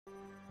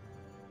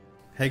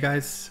Hey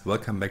guys,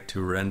 welcome back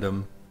to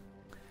Random.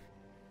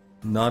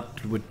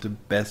 Not with the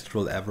best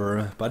roll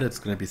ever, but it's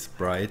gonna be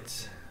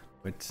Sprite,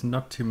 with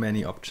not too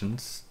many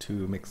options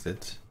to mix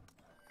it.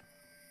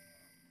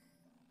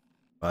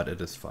 But it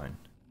is fine.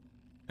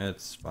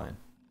 It's fine.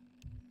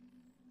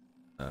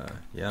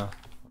 Yeah,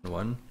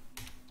 one.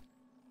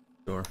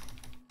 Sure.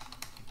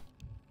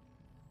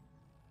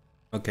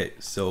 Okay,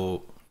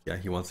 so yeah,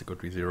 he wants to go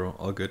 3-0,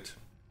 all good.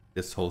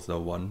 This holds a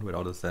 1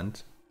 without a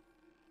cent.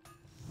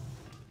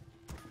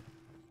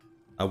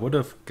 I would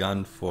have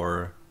gone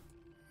for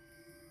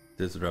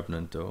this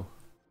Revenant though.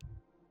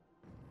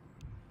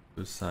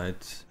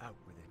 Suicide.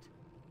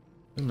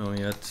 Don't know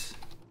yet.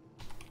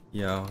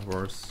 Yeah,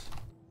 worse.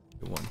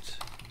 You want.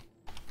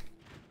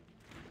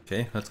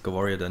 Okay, let's go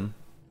Warrior then.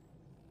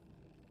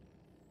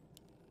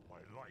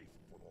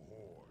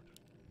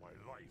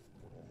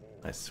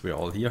 Nice, we're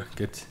all here.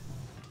 Good.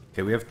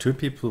 Okay, we have 2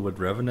 people with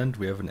Revenant,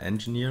 we have an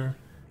Engineer,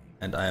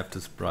 and I have the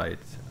Sprite.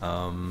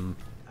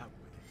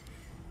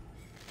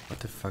 What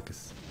the fuck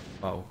is...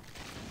 Wow.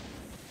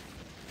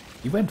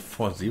 He went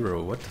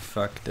 4-0, what the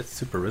fuck? That's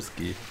super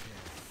risky.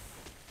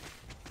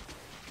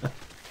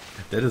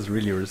 That is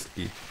really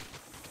risky.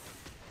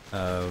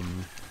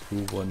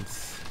 Who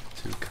wants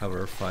to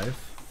cover 5?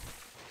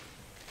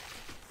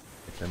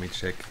 Let me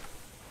check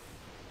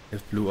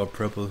if blue or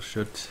purple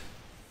should...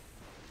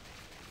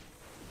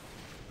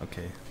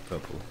 Okay,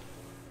 purple.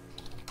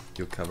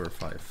 You cover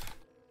 5.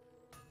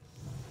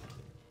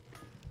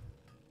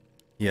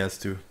 He has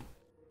to.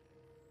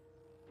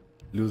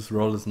 Blue's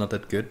roll is not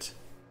that good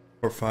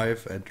for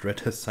 5, and red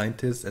has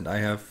Scientist, and I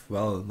have,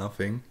 well,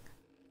 nothing.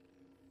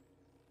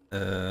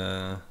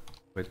 With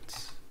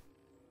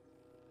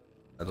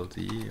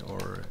LD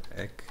or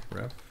egg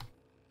ref.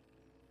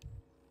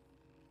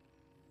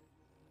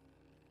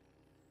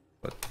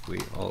 But we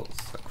all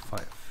suck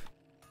 5.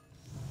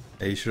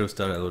 He should have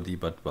started LOD,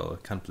 but well,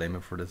 can't blame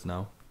him for this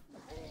now.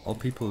 All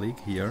people leak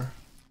here.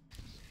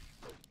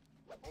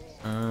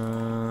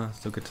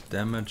 Let's look at the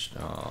damage.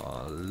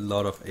 Oh, a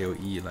lot of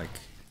AoE, like,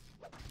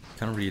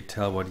 can't really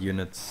tell what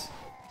units.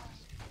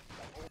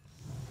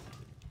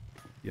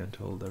 Unit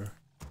holder.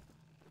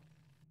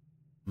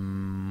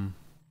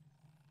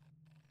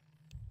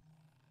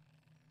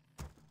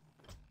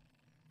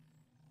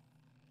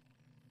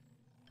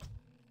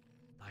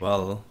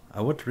 Well,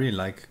 I would really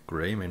like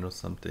Greymane or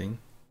something.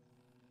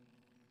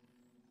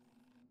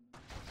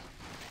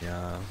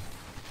 Yeah,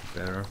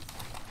 better.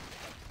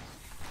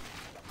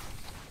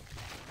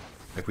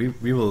 Like we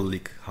will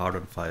leak hard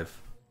on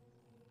 5.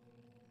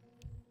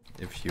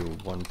 If you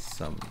want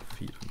some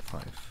feed on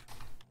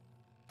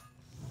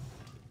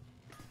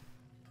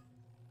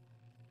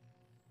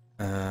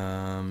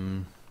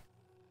 5.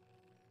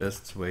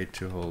 Best way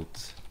to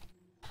hold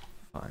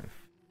 5.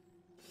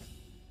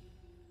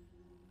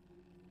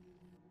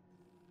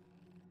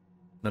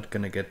 Not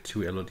gonna get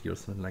 2 LOD or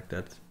something like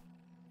that.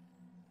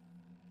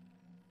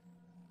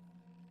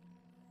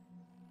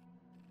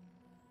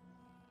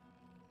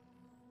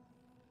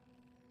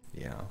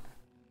 Yeah.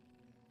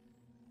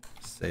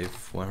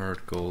 Save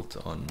 100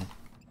 gold on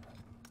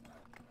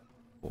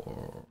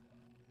 4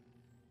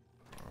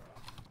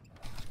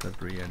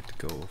 battery and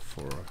go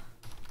for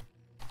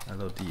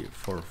LOD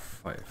for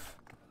 5.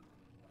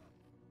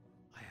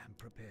 I am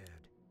prepared.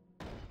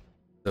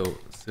 So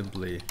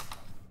simply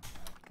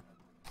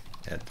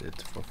add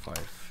it for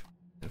 5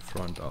 in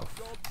front of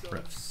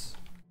refs.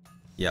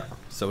 Yeah,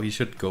 so he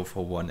should go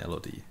for 1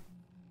 LOD.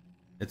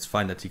 It's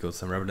fine that he goes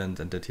some Revenant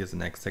and that he has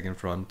an X tag in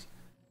front,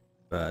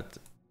 but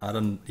I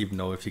don't even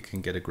know if he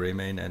can get a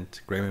Greymane, and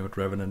Greymane with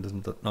Revenant is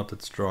not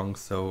that strong,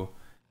 so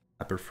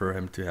I prefer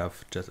him to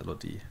have just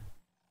LOD.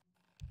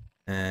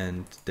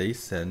 And they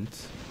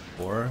sent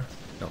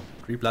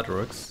 3 Blood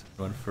Orcs,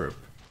 1 Ferb.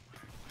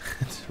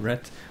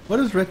 Red, what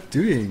is Red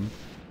doing?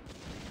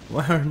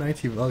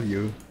 190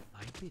 value.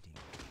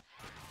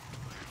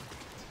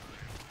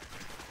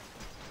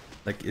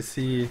 Like, is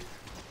he...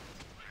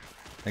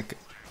 Like,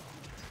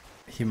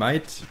 he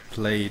might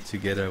play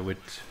together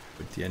with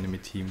the enemy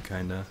team,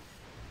 kinda.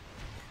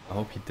 I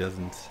hope he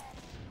doesn't.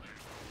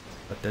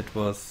 But that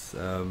was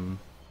a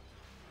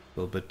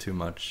little bit too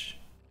much.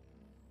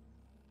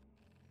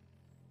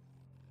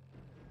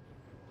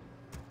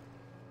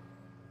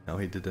 Now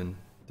he did 1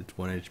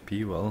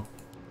 HP, well,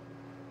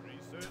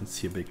 don't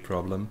see a big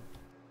problem.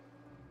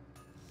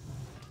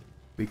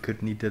 We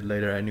could need it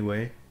later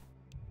anyway.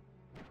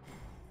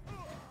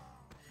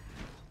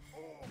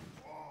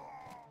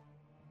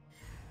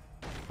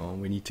 Oh,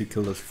 we need to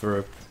kill this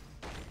Ferb.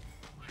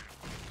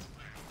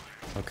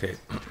 Okay,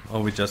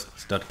 or we just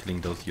start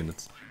killing those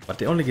units. But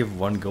they only give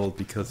 1 gold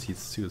because he's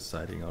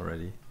suiciding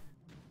already.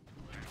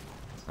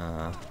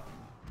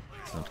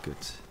 It's not good.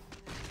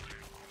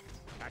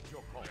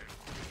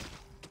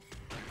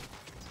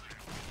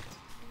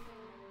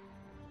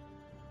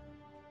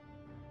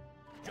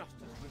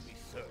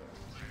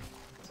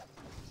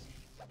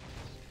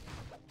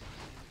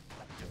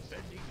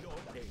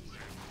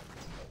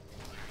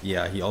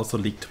 Yeah, he also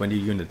leaked 20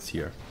 units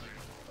here.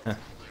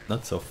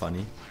 Not so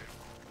funny.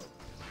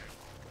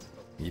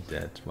 He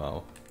dead,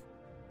 wow.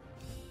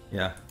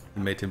 Yeah,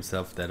 he made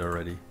himself dead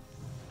already.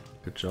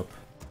 Good job.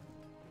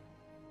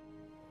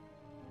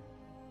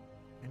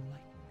 Enlighten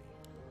me.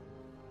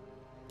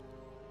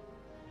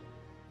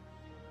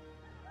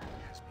 It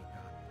has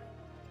begun.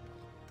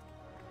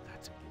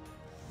 That's a given.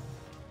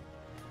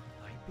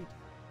 I bid you.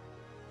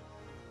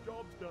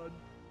 Job's done.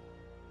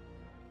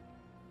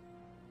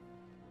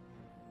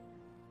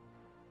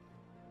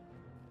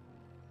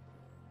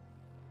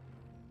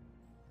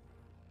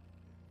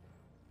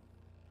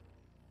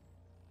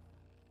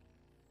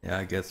 Yeah,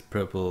 I guess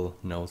purple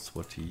knows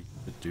what he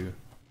should do.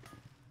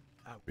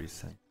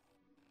 Reset.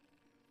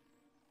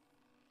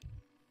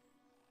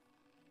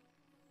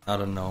 I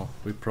don't know,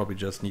 we probably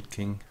just need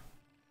king.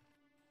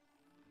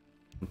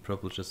 And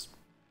purple just...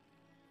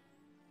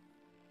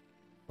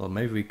 Well,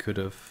 maybe we could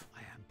have...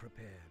 I am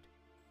prepared.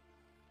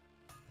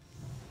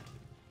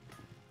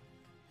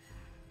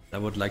 I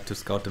would like to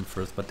scout them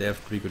first, but they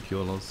have pretty good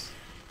YOLOs.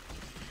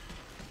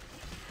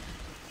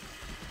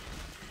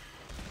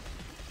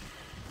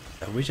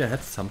 I wish I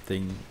had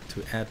something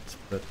to add,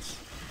 but...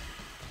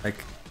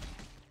 Like...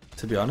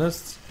 To be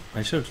honest,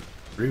 I should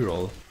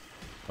reroll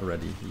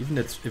already. Even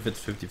if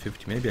it's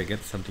 50-50, maybe I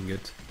get something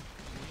good.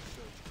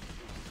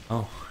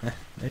 Oh,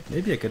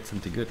 maybe I get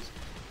something good.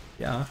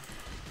 Yeah.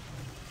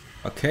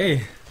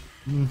 Okay.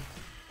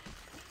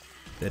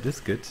 That is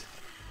good.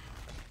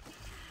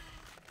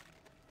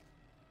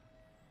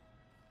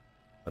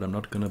 But I'm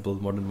not gonna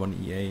build more than one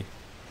EA.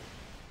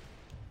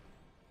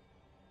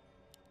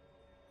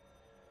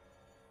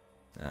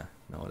 Ah,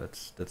 no,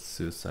 that's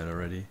suicide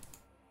already.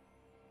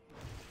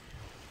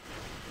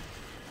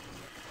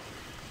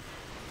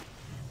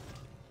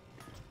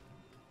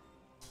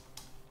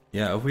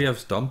 Yeah, if we have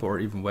Stomp or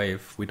even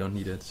Wave, we don't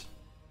need it.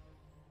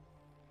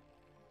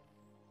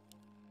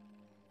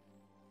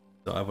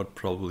 So I would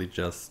probably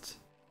just...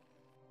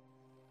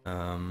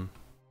 yeah.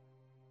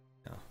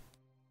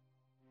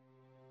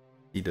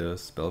 See the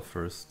spell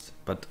first.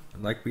 But,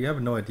 like, we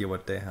have no idea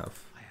what they have.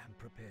 I am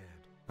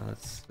prepared.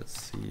 Let's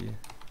see.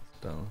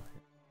 Spell.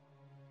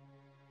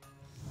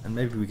 And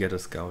maybe we get a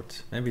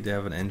Scout. Maybe they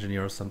have an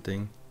Engineer or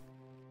something.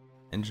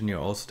 Engineer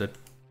also that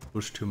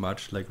pushed too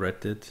much, like Red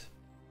did.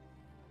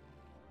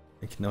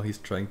 Like now he's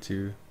trying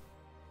to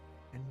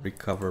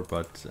recover,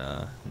 but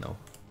no,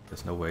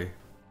 there's no way.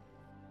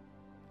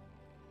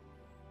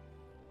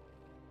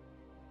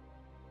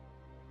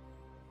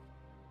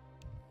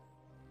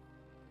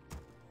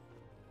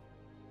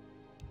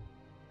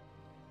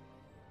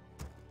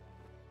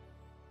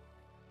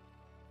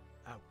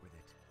 Out with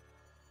it.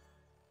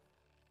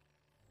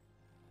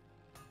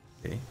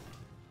 Okay.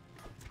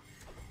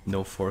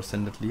 No 4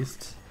 cent at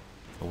least.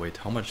 Oh wait,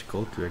 how much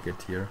gold do I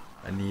get here?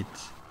 I need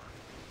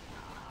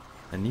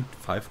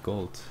 5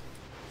 gold.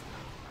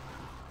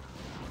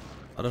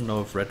 I don't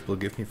know if Red will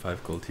give me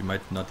 5 gold. He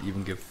might not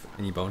even give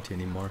any bounty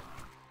anymore.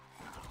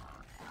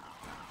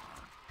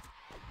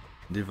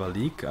 The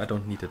Valik, I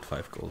don't need it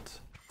 5 gold.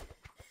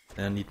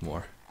 I need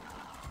more.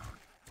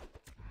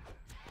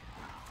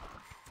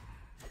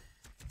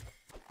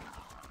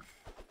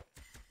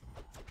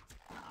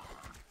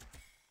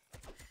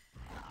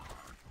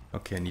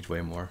 Okay, I need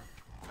way more.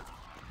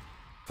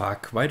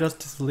 Fuck, why does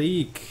this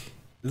leak?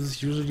 This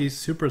is usually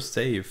super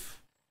safe.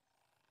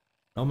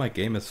 Now my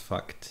game is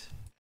fucked.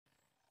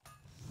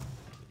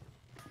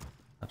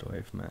 Not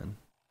wave, man.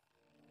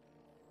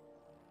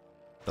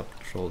 Stop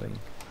trolling.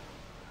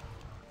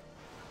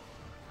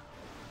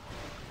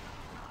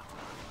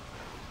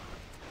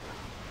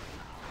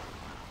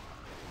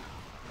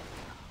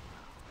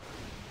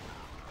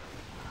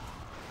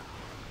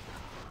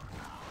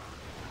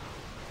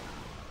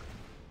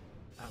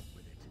 Out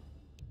with it.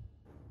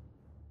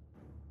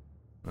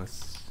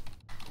 Let's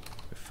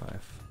F5.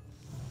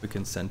 We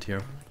can send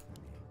here.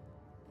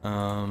 I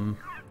am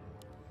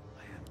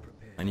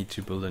prepared. I need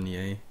to build an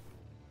EA.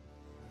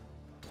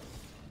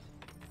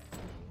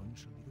 One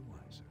shall be the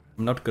wiser.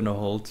 I'm not gonna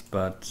hold,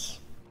 but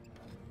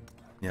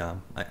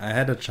yeah, I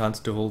had a chance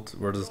to hold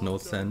where there's no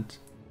send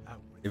Out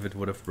with if it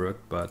would have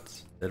worked,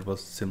 but that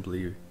was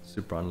simply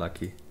super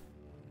unlucky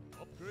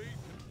upgrade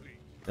complete.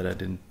 that I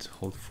didn't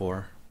hold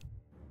 4.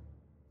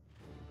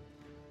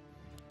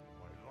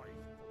 My life for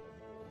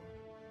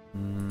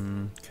the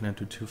Lord. Can I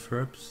do 2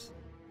 Ferbs?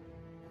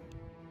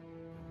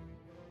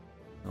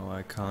 No,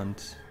 I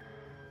can't.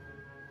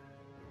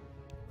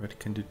 Red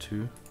can do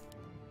 2.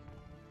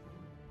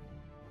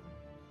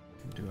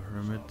 Can do a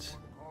Hermit.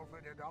 Call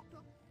for the doctor?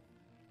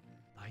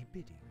 I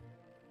bid you.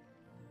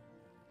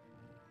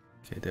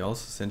 Okay, they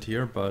also sent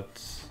here,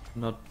 but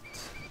not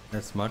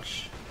as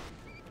much.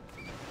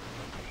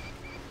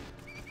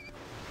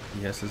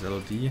 He has his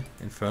LOD.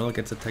 Infernal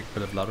gets attacked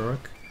by the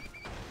Bloodrock.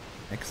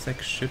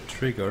 Exec should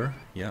trigger.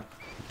 Yeah,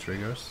 it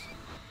triggers.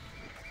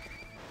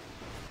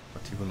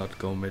 But he will not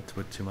go mid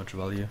with too much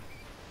value.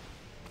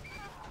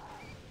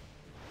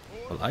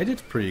 Well, I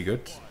did pretty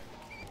good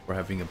for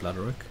having a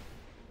Bloodrock.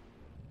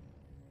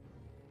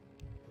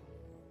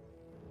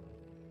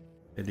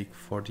 Elite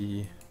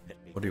 40,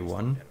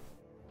 41.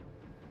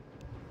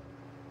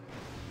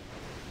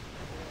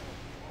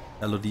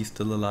 LOD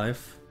still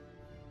alive.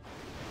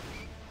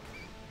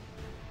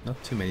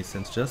 Not too many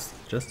cents, just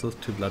those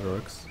 2 blood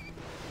orcs.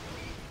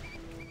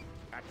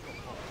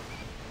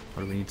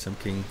 Or do we need some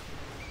king?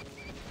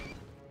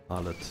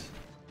 Harlot.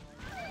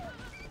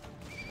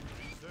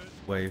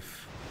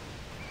 Wave.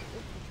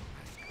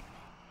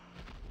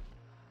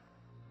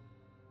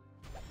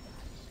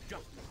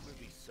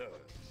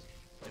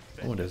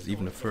 Oh, there's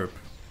even a Ferb.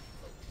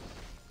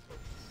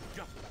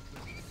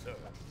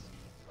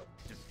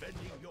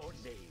 Defending your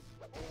name.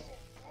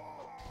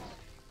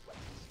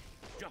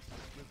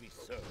 Justice will be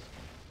served.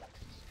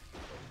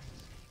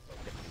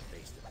 Let me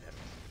face the peril.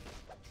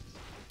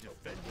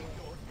 Defending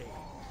your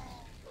name.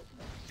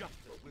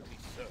 Justice will be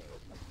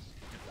served.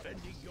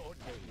 Defending your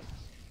name.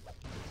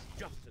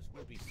 Justice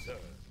will be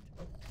served.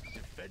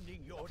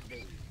 Defending your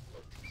name.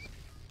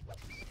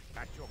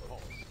 At your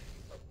call.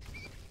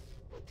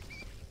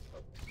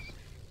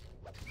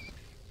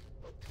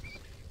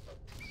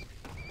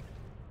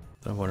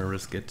 Don't want to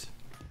risk it.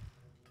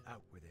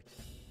 Out with it.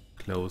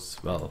 Close.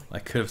 Well, I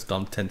could have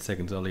stomped 10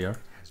 seconds earlier.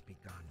 Has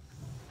begun.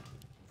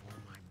 For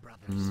my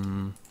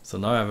brothers. So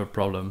now I have a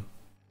problem.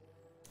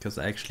 Because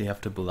I actually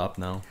have to build up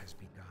now. Has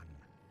begun.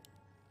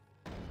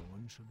 No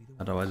one shall be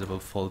the Otherwise I will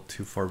fall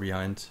too far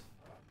behind.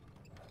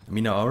 I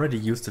mean, I already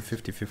used the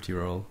 50-50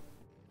 roll.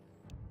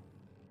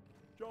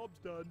 Job's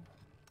done.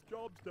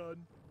 Job's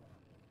done.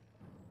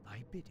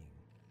 Thy bidding.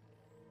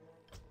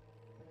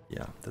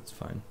 Yeah, that's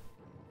fine.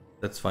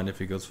 That's fine if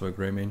he goes for a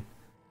Grey Mane.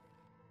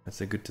 That's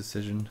a good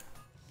decision.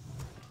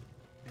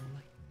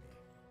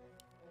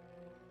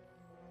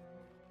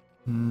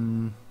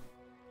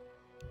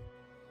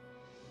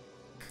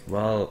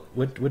 Well,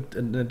 with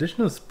an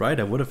additional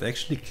Sprite I would have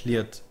actually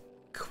cleared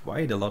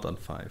quite a lot on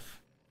 5.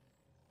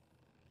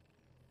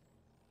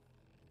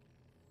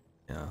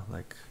 Yeah,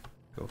 like,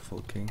 go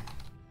full king.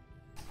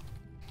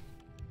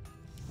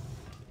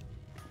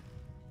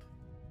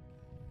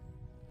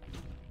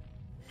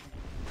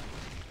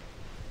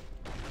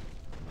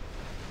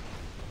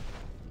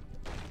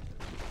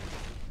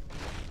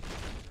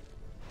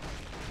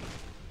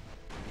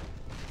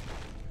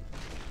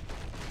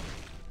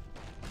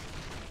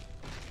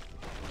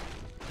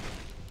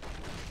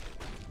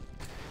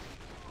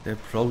 They're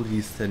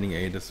probably standing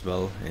 8 as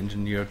well.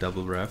 Engineer,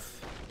 double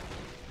ref.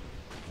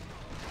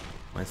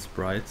 My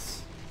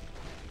sprites.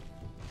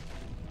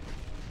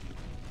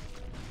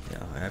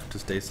 Yeah, I have to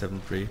stay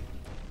 7-3.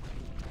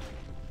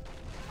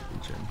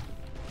 Regen.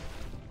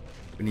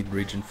 We need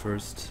regen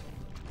first.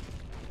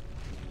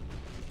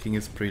 King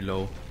is pretty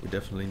low. We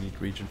definitely need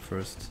regen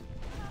first.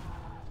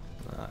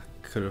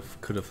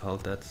 Could have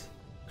held that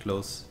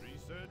close.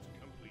 Research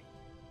complete.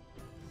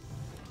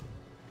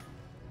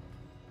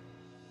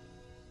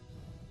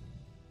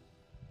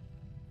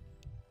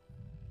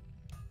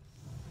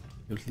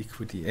 Your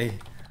liquidity. Hey,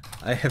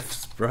 I have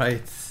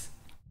sprites.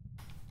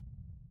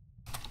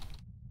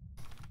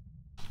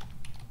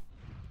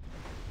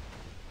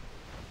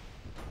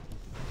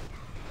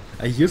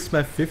 I used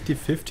my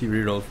 50-50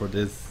 reroll for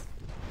this.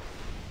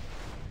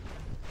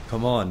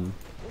 Come on.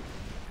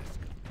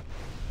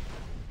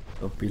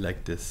 Don't be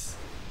like this.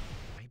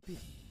 I bid.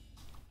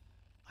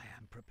 I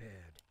am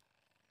prepared.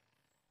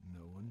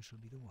 No one shall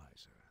be the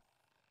wiser.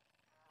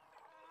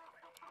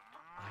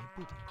 I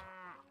bid.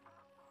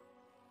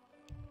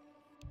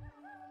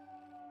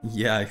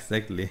 Yeah,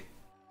 exactly. It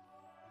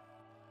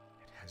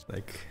has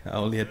Like, I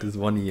only had this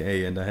one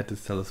EA and I had to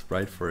sell a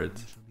sprite for it.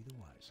 one shall be the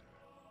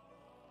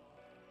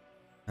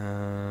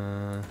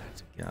wiser.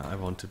 Yeah, I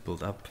want to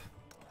build up.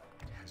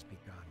 It has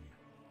begun.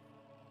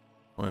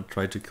 I want to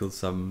try to kill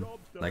some,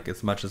 like,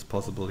 as much as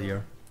possible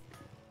here.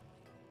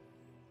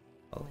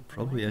 Well,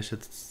 probably I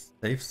should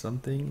save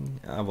something.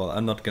 Well,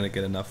 I'm not gonna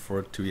get enough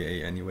for 2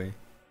 EA anyway.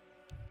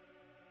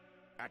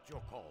 At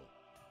your call.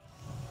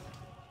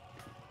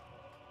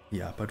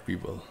 Yeah, but we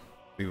will.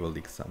 We will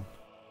leak some.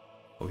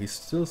 Oh, he's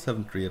still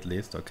 7-3 at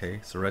least. Okay,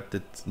 so red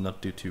did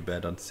not do too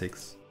bad on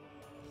 6.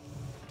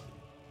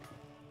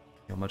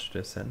 How much did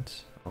I send?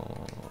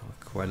 Oh,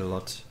 quite a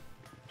lot.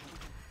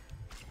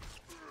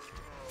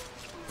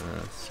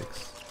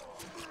 6.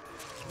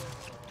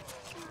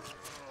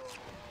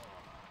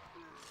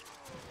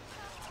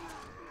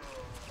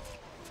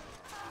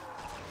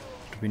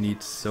 We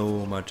need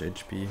so much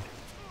HP.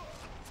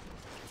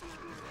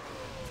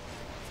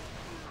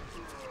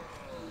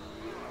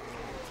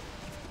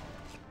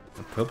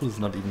 The purple is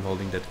not even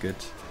holding that good.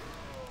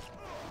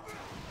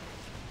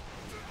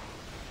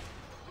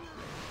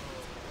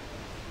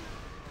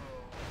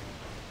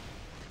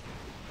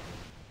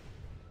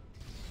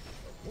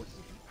 What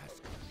would you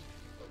ask of me?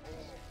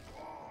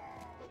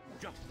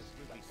 Justice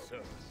will be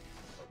served.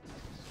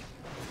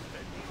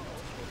 Defending your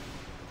name.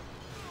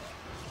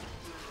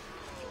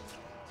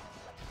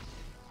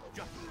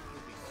 Justice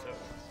will be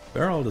served.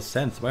 Where are all the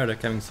sands? Why are they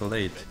coming so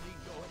late? Defending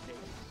your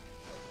name.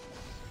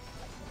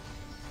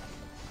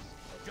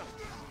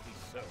 Justice will be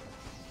served.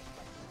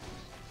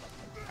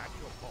 At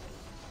your call.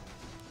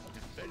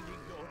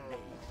 Defending your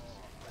name.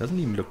 Doesn't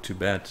even look too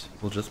bad.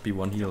 Will just be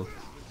 1 heal. Will be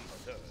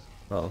served.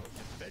 Well,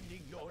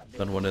 Defending your name.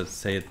 don't want to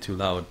say it too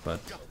loud,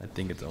 but I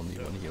think it's only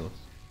 1 heal.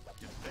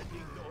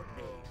 Defending your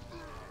name.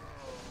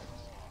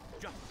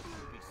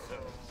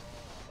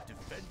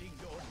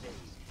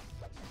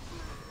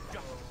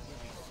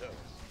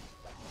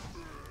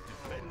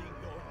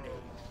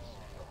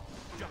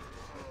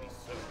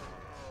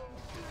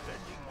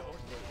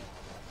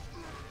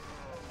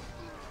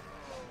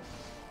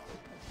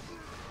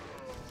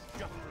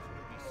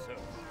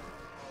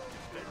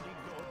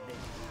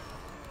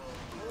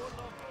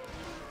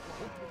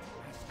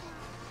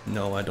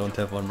 No, I don't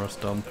have one more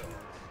stomp.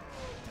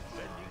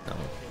 No. Of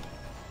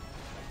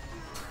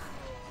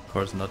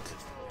course not.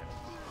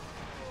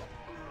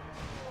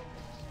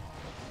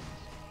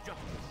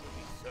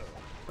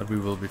 But we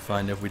will be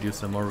fine if we do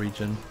some more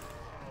regen.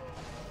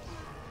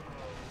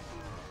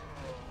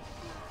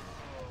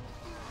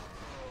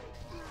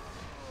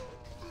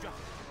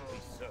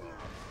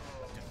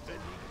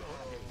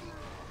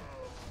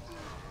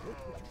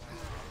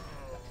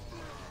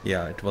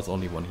 Yeah, it was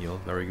only one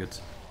heal, very good.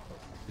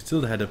 We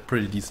still had a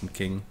pretty decent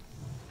king.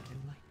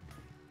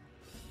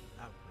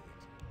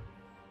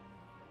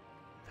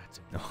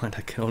 No, and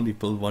I can only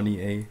pull one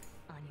EA.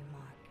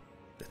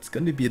 That's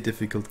gonna be a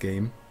difficult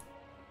game.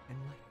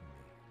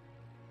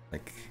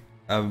 Like,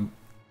 I'm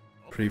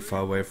pretty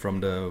far away from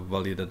the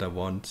value that I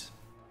want.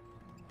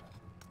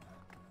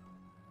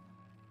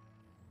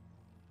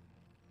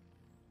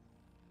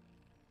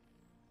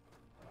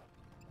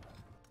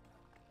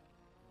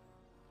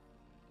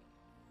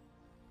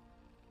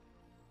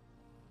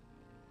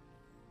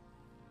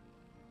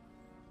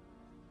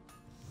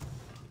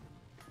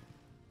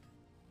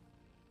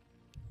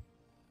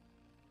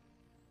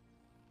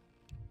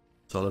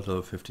 Solid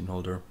level 15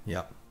 holder,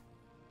 yeah.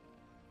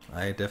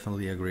 I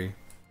definitely agree.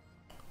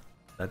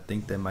 I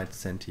think they might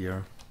send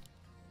here.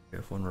 We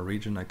have one more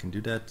region, I can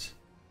do that.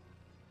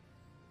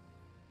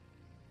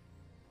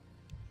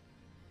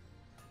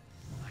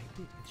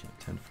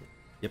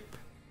 Yep.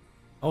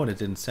 Oh, and it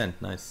didn't send,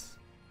 nice.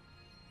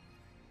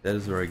 That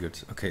is very good.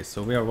 Okay,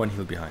 so we are one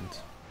heal behind.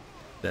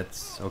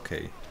 That's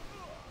okay.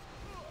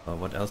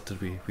 What else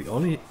did we? We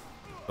only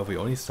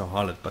saw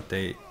Harlot, but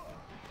they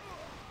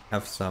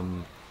have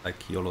some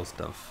like YOLO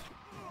stuff.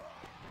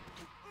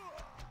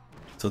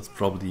 So it's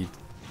probably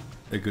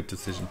a good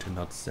decision to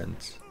not send.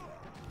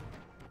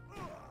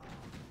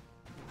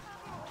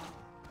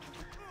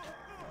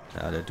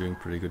 Yeah, they're doing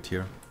pretty good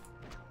here.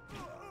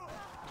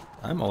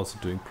 I'm also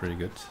doing pretty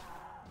good.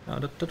 No,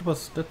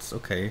 that's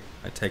okay.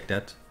 I take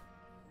that.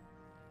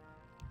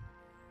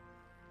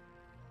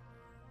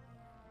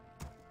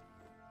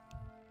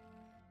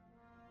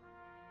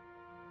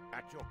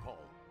 At your call.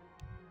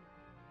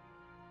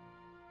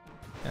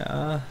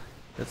 Yeah,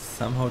 that's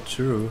somehow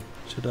true.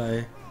 Should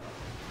I?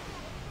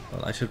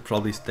 Well, I should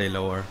probably stay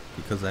lower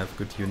because I have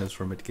good units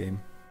for mid game.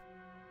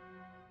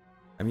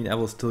 I mean, I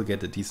will still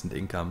get a decent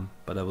income,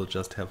 but I will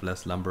just have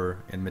less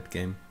lumber in mid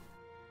game.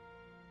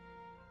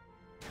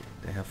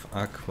 They have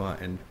aqua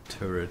and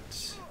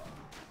turret.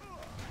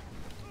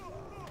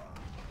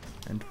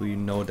 And we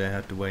know they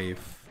had the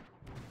wave.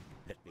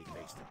 Let me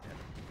face the devil.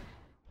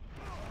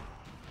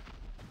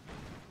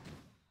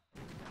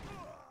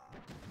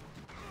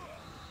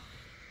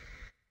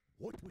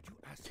 What would you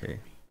ask? Okay,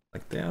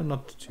 like they are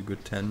not too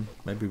good 10.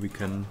 Maybe we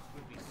can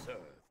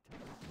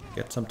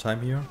get some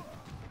time here.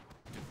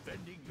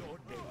 Defending your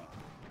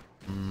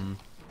name.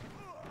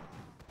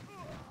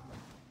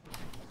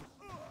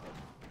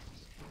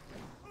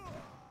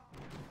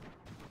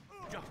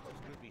 Justice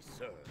will be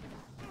served.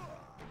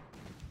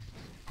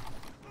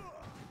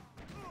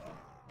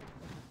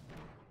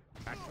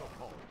 At your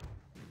call.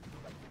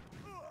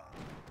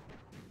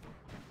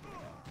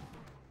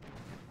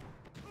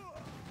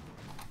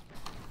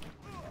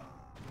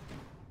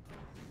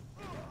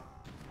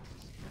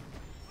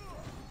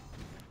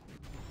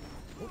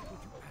 What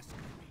would you ask of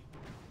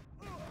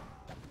me?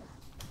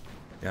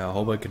 Yeah, I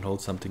hope I can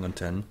hold something on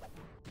 10.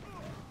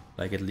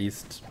 Like at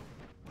least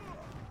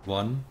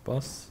one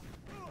boss.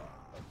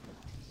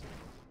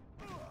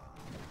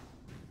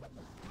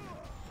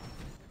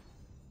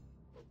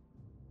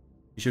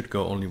 He should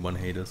go only one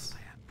Hades.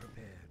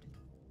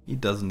 He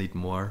doesn't need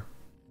more.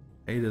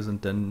 Hades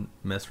and then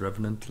Mass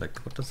Revenant, like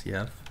what does he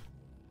have?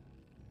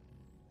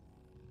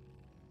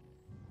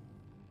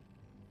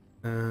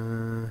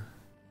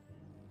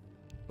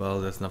 Well,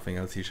 there's nothing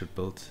else he should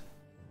build.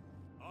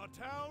 Our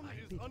town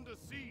is under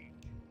siege.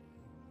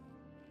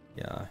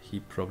 Yeah,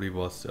 he probably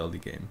was early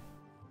game.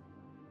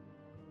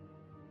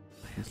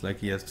 It's like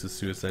he has to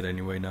suicide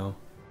anyway now.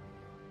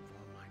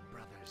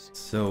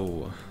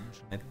 So,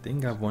 I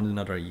think I want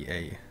another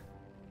EA.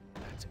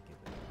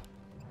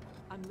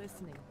 I'm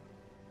listening.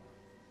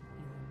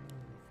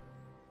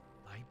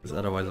 Because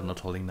otherwise I'm not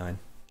holding 9.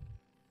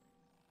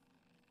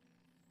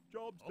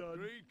 Job's done.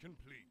 Upgrade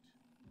complete.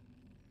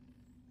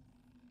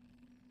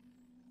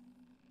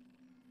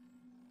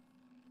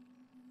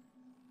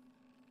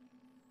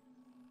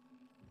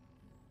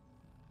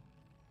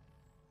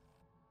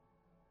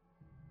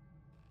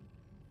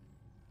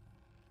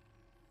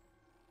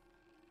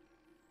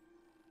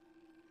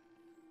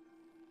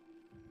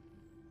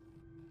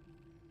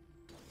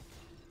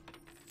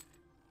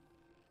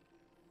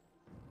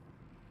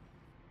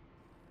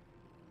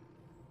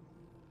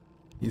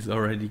 He's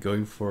already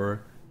going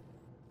for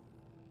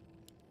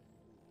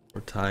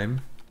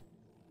time.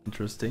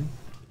 Interesting.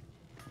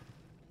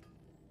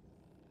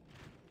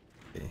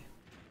 Okay.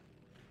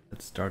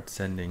 Let's start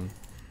sending.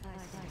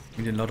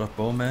 We need a lot of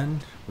bowmen.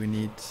 We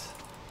need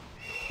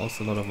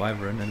also a lot of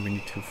wyvern, and we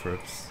need 2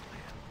 ferps.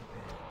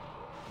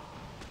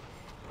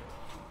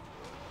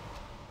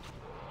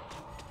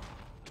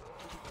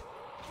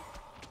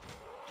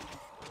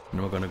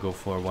 And we're gonna go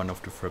for one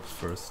of the Frips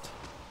first.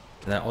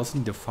 And I also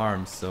need a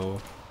farm,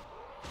 so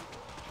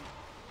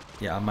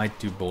yeah, I might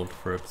do both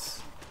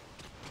Frips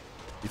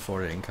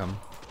before the income.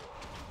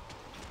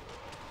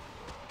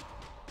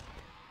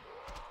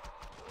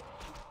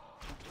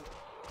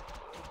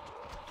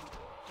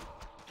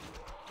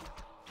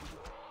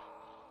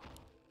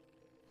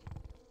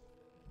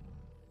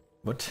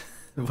 What?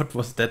 What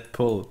was that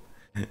pull?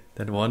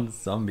 That one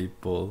zombie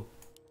pull.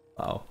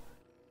 Wow.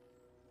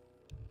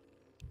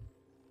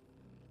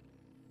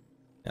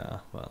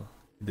 Yeah, well,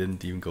 he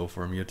didn't even go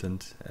for a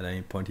mutant at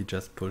any point, he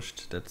just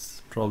pushed.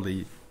 That's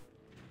probably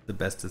the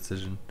best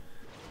decision.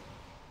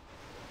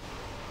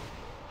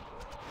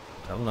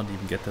 I will not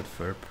even get that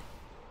Ferb.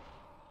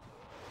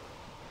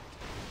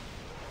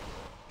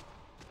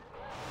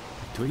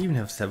 Do I even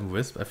have 7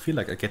 Wisp? I feel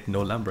like I get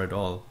no lumber at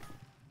all.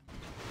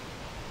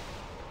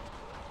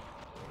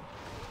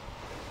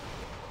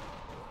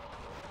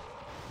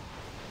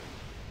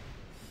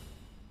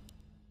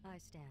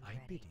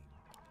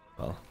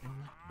 Well,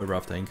 we're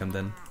after income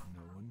then.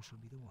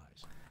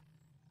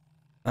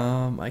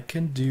 I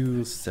can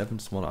do 7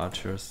 small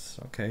archers,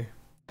 okay.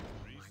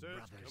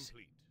 Research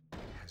complete.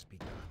 Has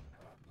begun.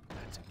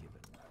 That's a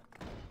given.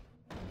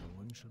 No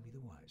one shall be the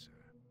wiser.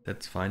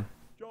 That's fine.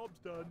 Job's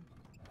done.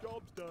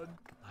 Job's done.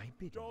 I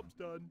bid. Job's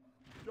done.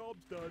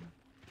 Job's done.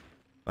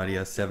 But he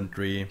has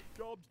 7-3.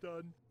 Job's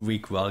done.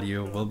 Weak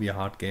value, will be a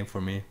hard game for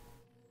me.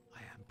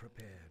 I am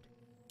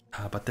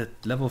prepared. But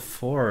that level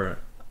 4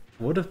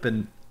 would have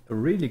been a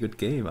really good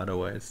game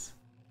otherwise.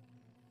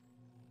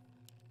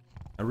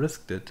 I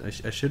risked it.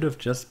 I should have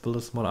just built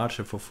a small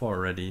archer for 4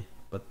 already,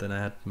 but then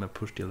I had my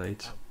push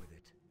delayed. Out with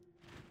it.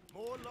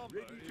 More lumber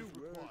is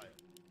required.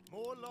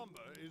 More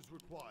lumber is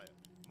required.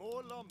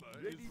 More lumber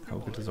is How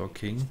required. good is our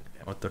king?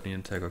 Or 13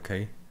 attack,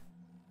 okay.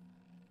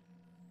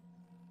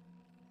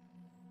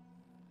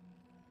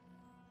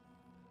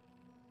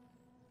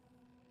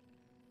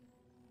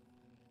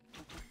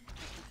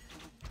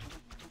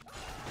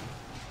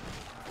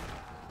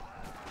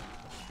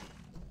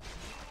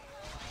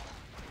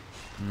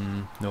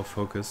 No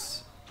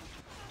focus.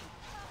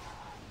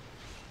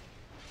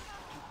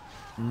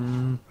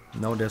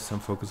 Now there's some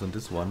focus on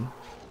this one.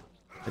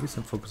 Maybe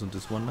some focus on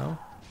this one now?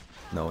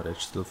 No,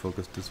 there's still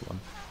focus this one.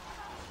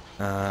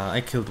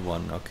 I killed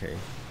one, okay.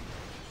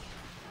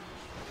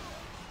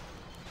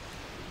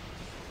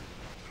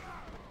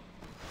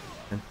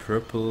 And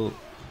purple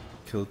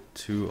killed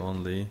 2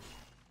 only.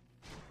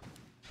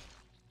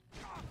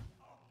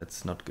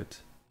 That's not good.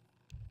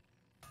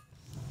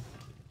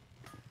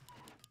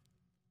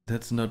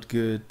 That's not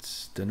good.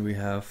 Then we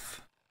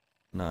have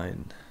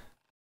 9.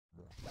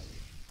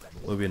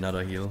 Will be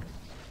another heal.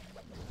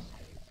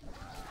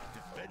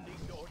 Defending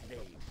your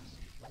name.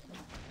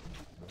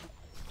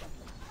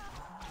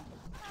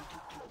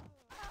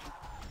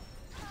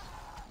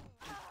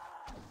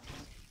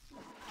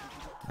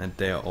 And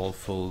they are all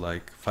full,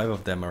 like 5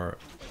 of them are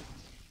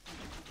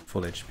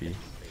full HP.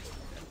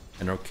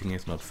 And our king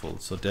is not full,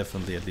 so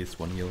definitely at least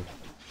 1 heal.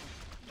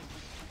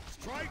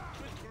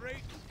 Strike with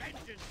great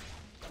vengeance.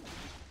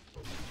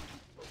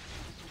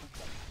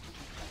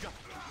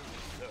 Justice will be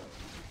served.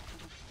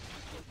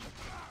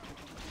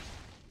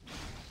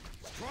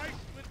 Strike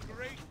with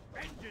great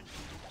vengeance.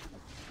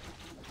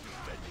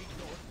 Defending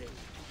your name.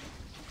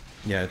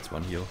 Yeah, it's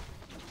 1 heal.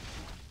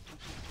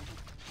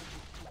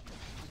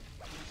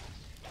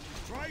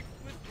 Strike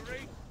with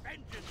great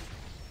vengeance.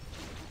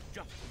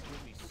 Justice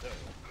will be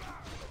served.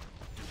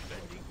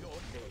 Defending your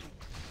name.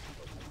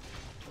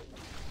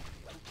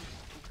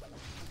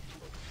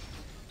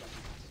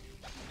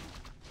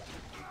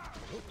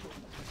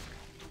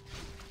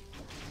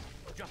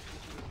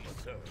 Justice will be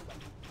served.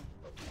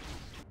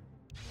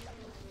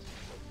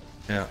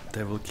 Yeah,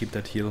 they will keep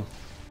that heal.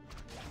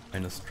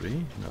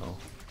 -3? No.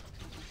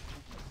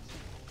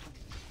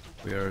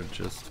 We are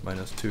just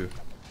 -2.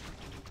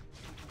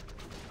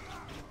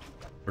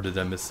 Or did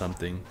I miss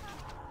something?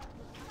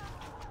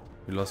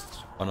 We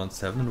lost 1 on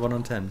 7 and 1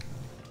 on 10.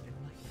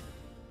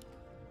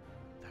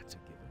 That's a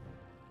given.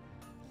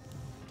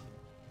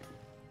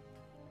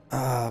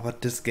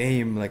 But this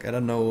game, like, I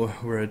don't know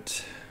where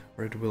it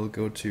will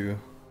go to.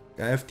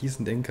 I have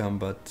decent income,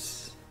 but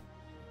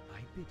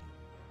I bid.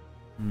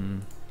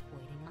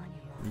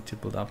 need to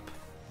build up.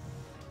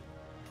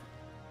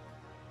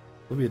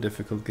 Will be a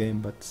difficult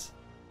game, but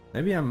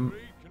maybe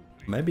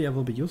maybe I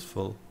will be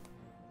useful.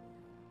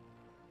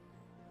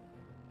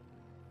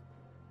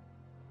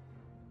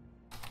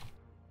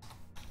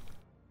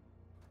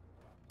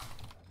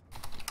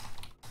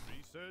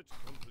 Research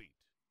complete.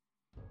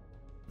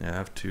 Yeah, I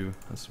have to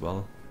as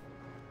well.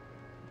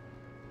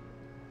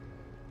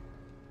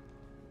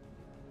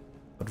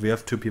 But we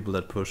have 2 people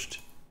that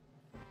pushed.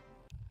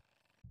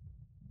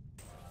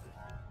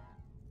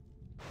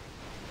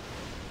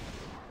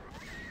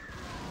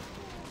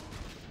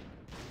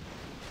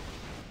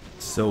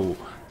 So,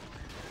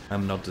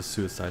 I'm not the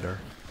suicider.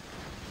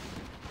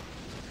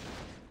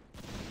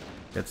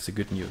 That's the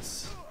good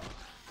news.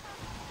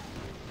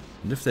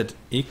 And if that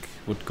Ick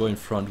would go in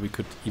front, we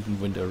could even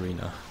win the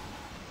arena.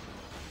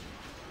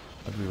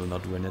 but we will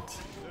not win it.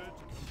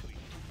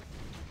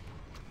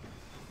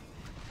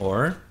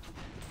 Or,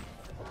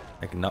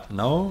 like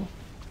now,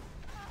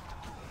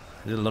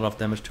 did a lot of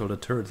damage to all the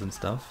turrets and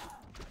stuff.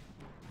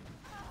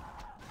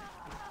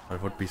 But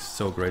it would be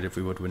so great if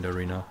we would win the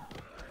arena.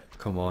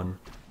 Come on.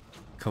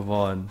 Come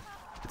on.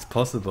 It's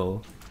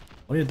possible.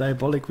 Only a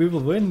Diabolic, we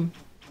will win!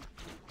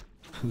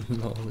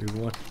 No, we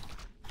won.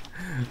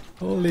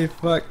 Holy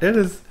fuck, that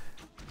is...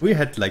 We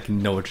had like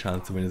no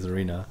chance to win this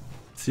arena.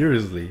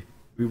 Seriously,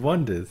 we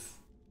won this.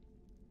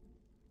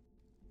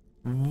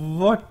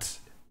 What?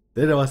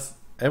 That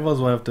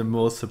was one of the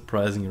most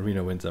surprising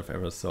arena wins I've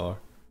ever saw.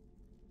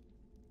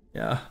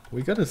 Yeah,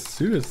 we got a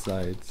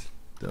suicide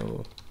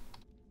though.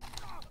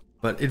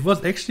 But it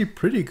was actually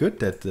pretty good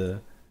that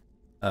the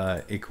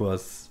Ick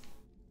was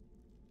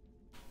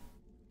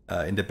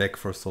in the back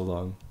for so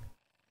long.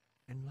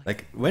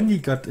 Like, when he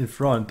got in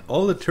front,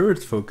 all the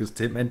turrets focused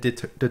him and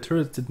the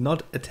turrets did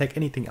not attack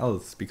anything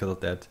else because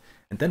of that.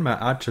 And then my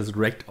archers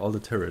wrecked all the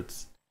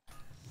turrets.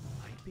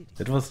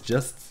 It was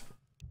just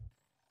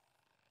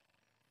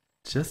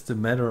a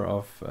matter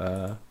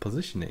of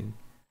positioning.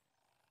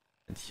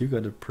 And you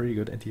got a pretty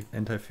good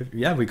anti-50.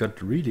 Yeah, we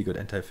got really good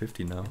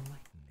anti-50 now.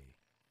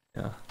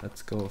 Yeah,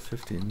 let's go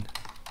 15.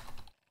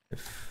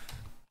 If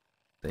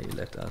they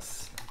let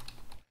us.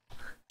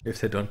 If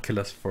they don't kill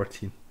us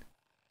 14.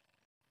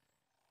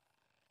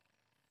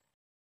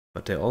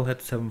 But they all had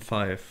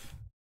 7-5.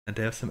 And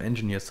they have some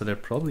engineers, so they're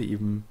probably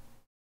even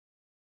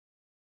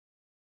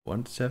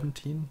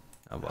 117?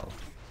 Oh well.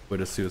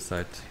 With a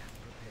suicide.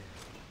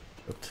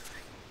 Oops.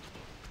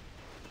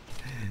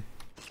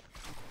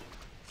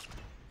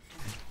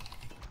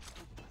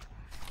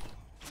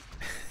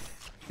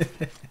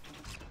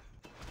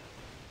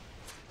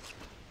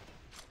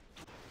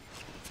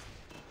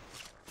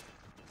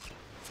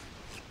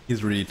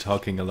 He's really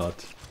talking a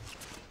lot.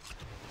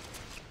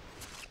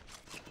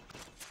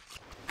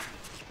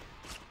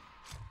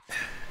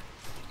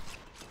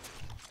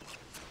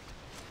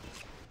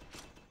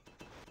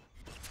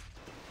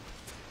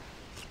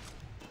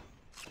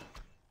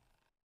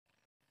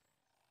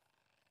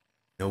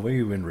 No way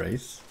you win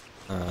race.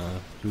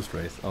 Lose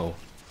race. Oh.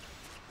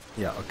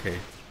 Yeah, okay.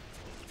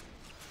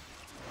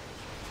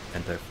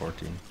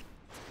 Anti-14.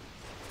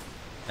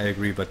 I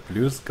agree, but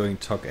blue's going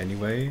Tok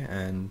anyway,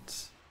 and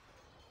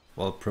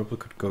well, purple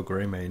could go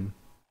grey main.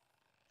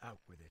 Out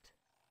with it.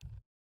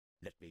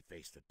 Let me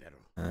face the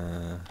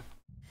peril.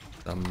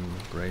 Some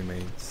grey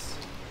mains.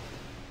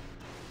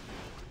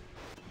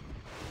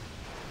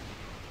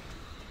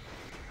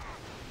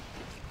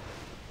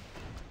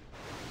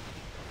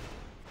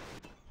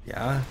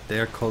 Yeah, they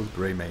are called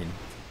grey main.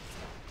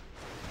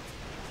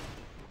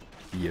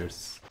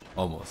 Years.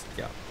 Almost,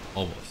 yeah,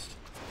 almost.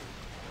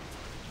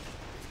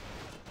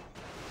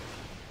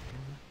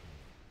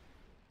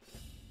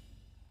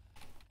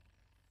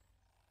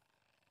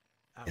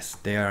 Yes,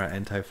 they are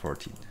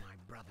anti-14.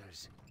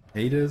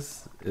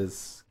 Hades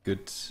is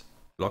good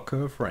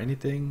blocker for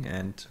anything,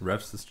 and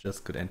Revs is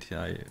just good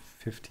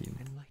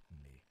anti-15.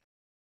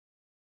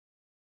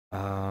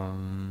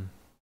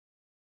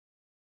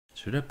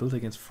 Should I build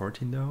against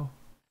 14 though?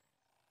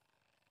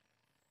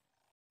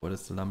 What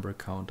is the number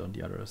count on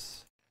the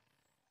others?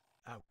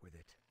 Out with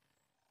it.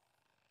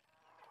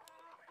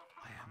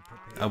 I am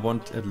prepared. I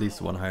want at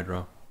least one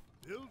Hydra.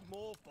 Build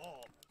more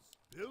farms.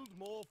 Build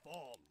more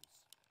farms.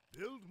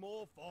 Build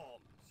more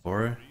farms.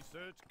 Or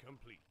Research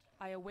complete.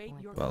 I await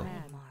your well,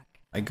 command.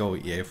 I go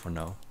EA for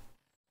now.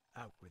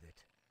 Out with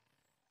it.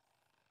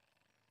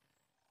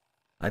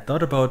 I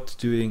thought about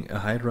doing a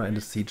Hydra and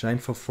a Sea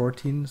Giant for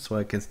 14, so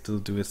I can still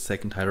do a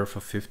second Hydra for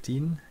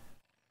 15.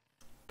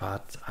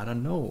 But I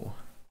don't know.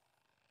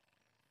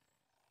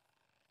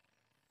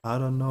 I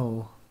don't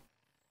know.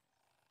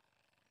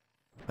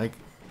 Like,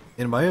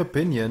 in my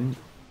opinion,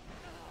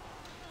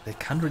 they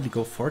can't really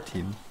go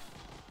 14.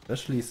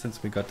 Especially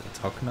since we got a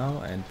Tok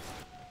now and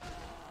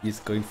he's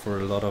going for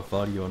a lot of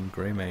value on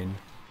grey main.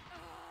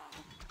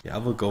 Yeah, I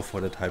will go for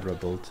that Hydra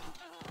build.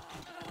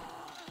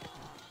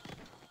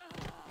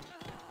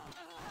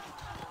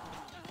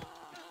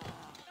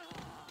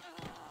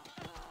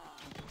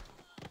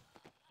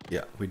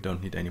 Yeah, we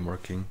don't need any more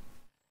king.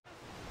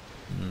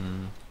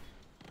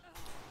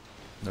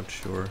 Not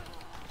sure.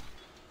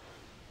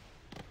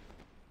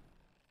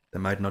 They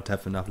might not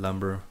have enough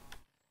lumber.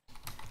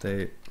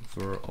 They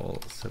were all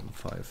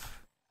 7-5.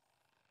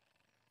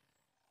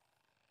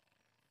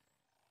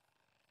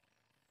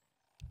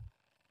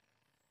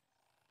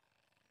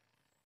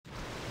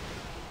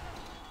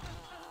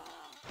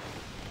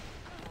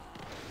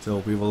 So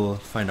we will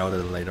find out at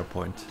a later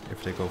point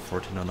if they go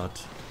 14 or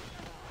not.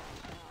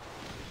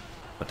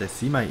 But they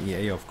see my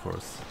EA, of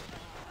course.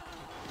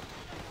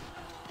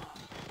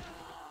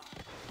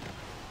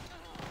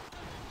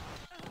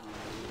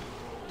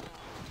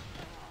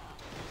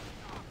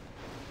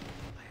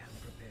 I am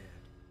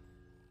prepared.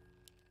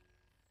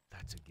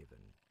 That's a given.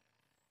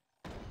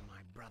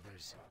 My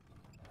brothers.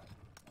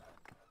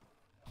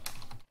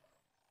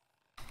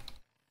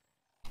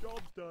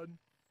 Job's done.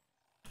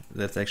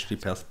 That's actually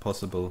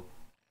possible.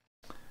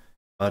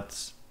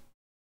 But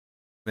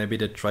Maybe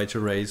they try to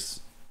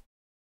raise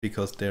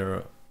because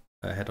they're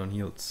ahead on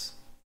heals.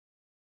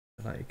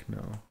 Like,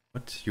 no.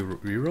 What? You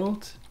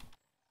rerolled?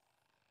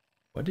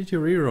 What did you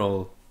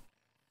reroll?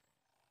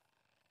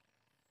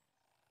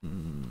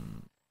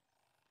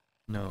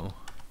 No.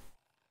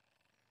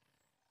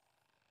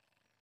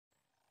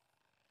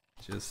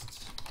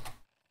 Just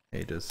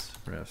hate us,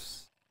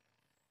 refs.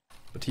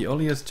 But he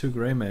only has 2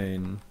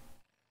 Greymane.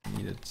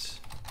 Needed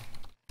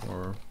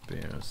more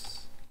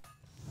bears.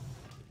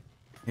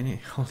 And he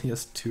only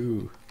has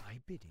 2.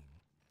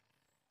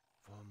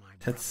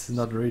 That's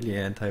not really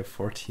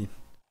anti-14.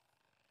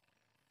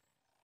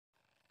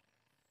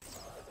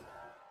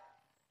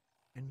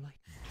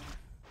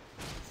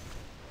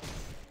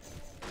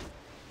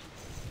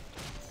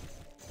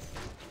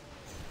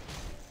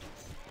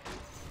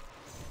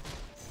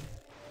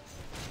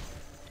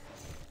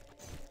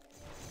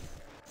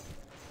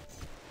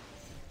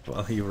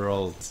 Well, he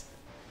rolled.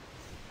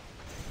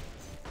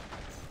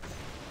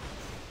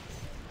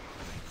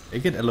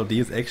 Egg and LOD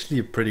is actually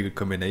a pretty good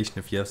combination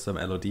if you have some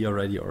LOD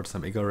already or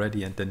some Egg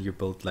already and then you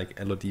build like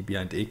LOD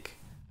behind Egg.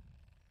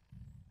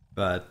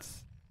 But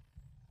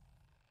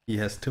he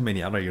has too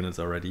many other units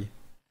already.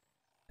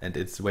 And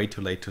it's way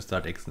too late to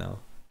start Eggs now.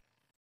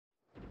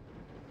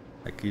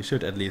 Like you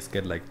should at least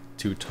get like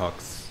 2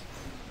 talks.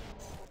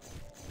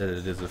 That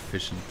it is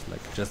efficient.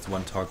 Like just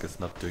 1 talk is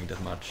not doing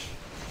that much.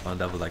 On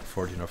level like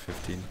 14 or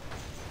 15.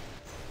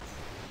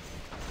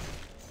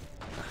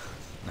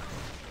 No.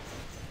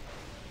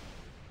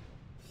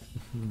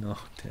 No,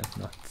 they're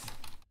not.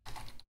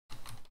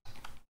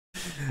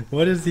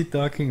 What is he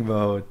talking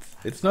about?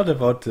 It's not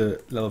about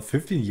the level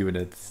 15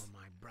 units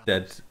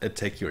that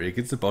attack your egg,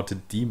 it's about the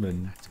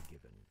demon.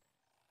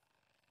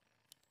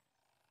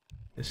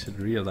 You should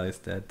realize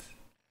that.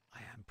 I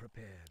am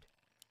prepared.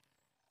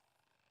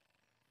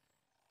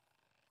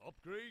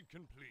 Upgrade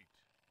complete.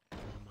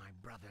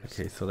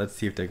 Okay, so let's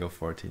see if they go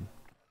 14.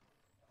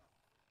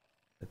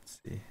 Let's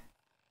see.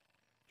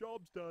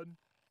 Job's done.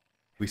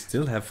 We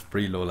still have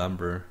pretty low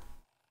lumber.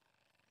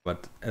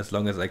 But as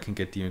long as I can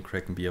get Demon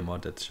Kraken be a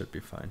mod, that should be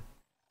fine.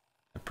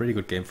 A pretty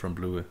good game from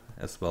Blue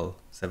as well.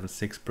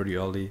 7-6 pretty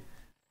early.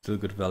 Still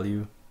good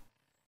value.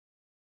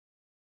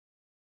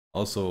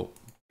 Also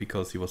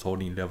because he was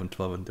holding 11,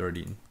 12 and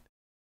 13.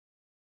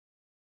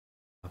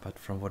 But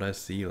from what I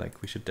see,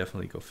 like we should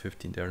definitely go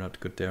 15. They're not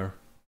good there.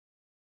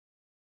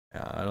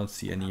 Yeah, I don't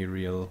see any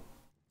real...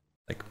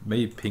 Like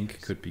maybe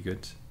pink could be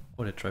good.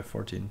 Oh, they try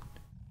 14.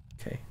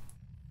 Okay.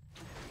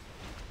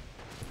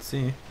 Let's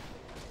see.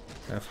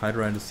 I have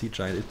Hydra and the Sea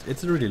Giant.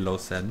 It's a really low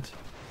send.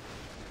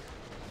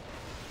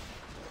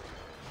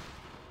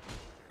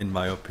 In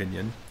my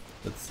opinion.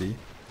 Let's see.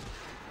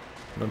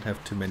 I don't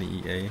have too many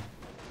EA.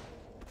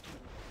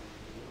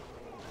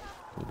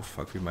 Oh the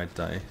fuck, we might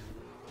die.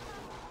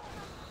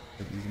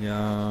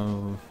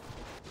 Yeah.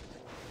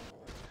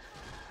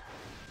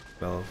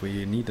 Well,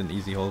 we need an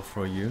easy hold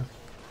for you.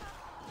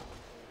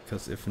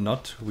 Because if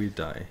not, we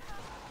die.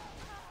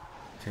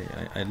 Okay,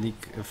 I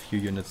leak a few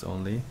units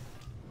only.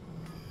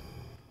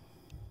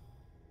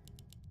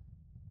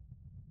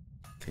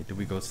 Okay, do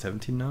we go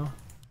 17 now?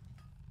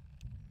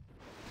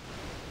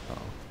 Oh.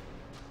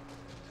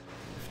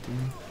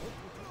 15.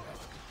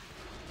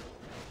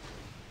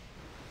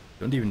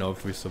 Don't even know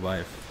if we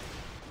survive.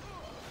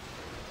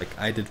 Like,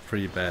 I did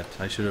pretty bad.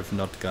 I should have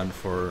not gone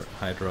for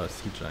Hydra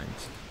Sea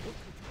Giant.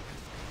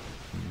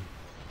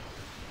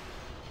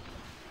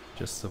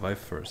 Just survive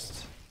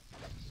first.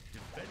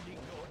 Defending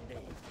your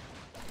name.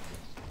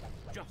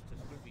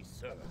 Justice will be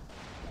served.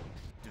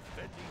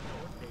 Defending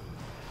your name.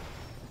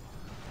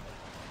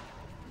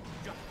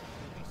 Justice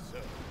will be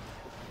served.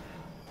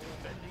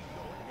 Defending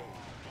your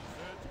name.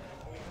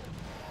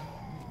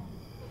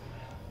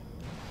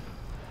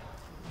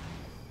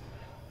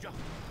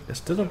 Justice There's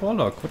still a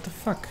Warlock, what the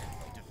fuck?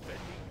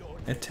 defending your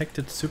I attacked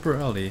it super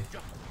early.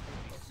 justice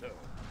will be served.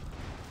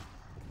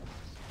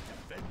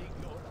 Defending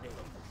your name.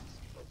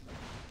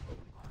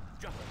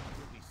 Justice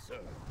will be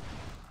served.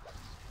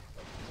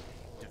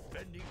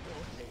 Defending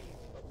your name.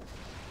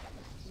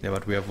 Yeah,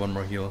 but we have one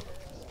more heal.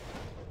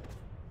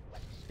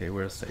 Okay,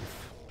 we're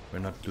safe. We're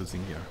not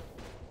losing here.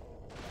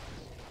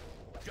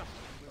 Justice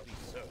will be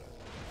served.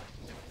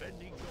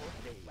 Defending your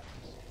name.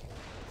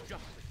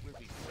 Justice will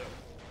be served.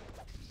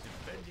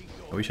 Defending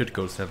your We should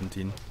go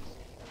 17.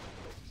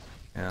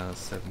 Yeah,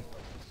 7.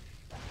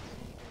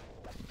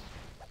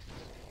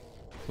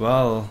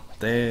 Well,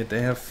 they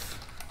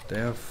have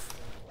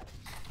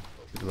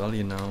good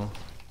value now.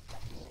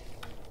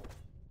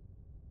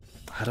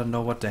 I don't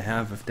know what they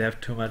have, if they have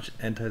too much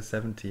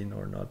anti-17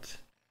 or not.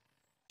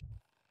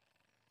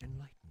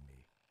 Enlighten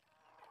me.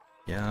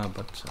 Yeah,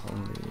 but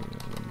only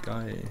one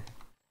guy.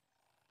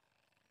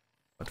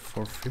 But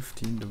for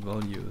 15 the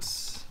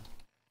values.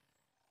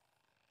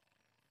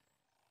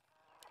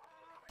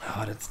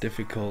 Oh, that's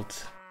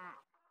difficult.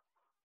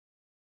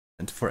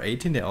 And for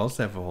 18 they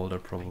also have a holder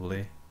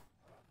probably.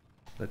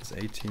 That's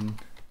 18.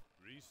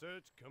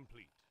 research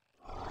complete.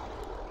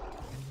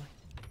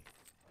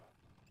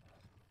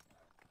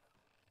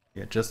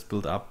 Yeah, just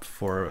build up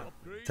for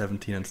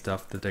 17 and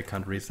stuff that I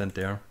can't resend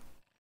there.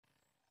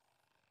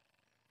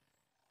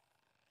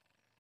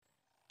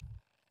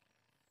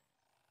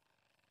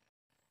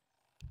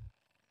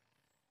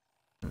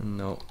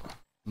 No,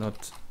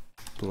 not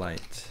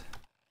blight.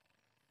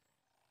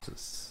 This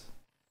is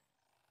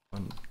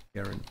one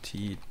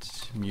guaranteed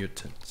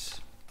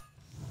mutant.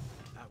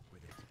 Out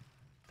with it.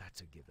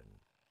 That's a given.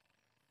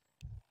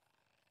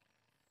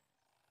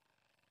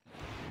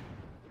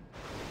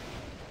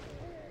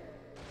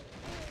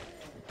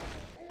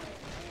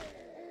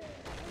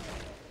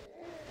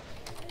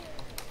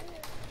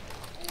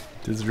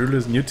 This rule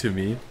is new to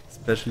me,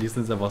 especially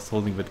since I was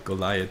holding with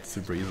Goliath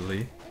super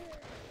easily.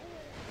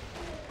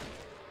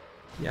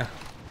 Yeah,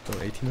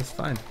 so 18 is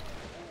fine.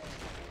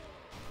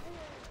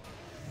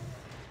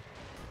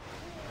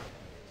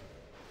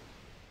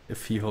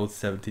 If he holds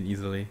 17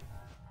 easily.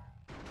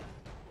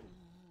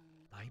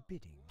 By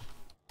bidding.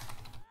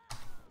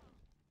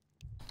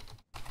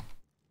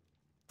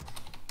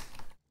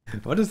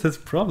 What is his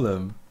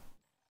problem?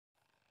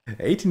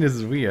 18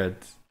 is weird.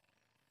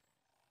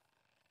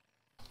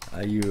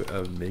 Are you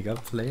a mega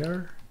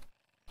player?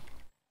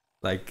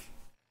 Like,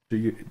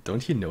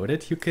 don't you know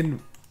that you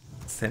can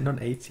send on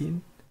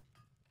 18?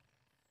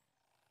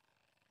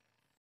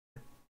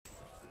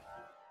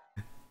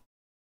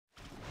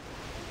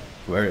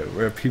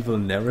 Where people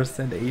never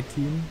send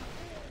 18?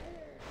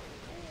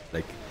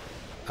 Like,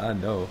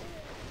 no.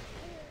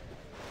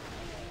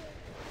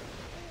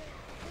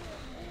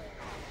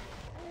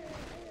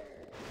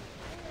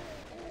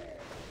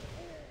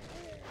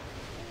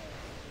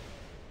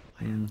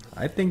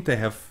 I think they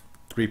have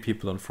 3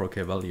 people on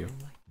 4K value.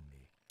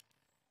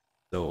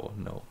 So,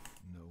 no.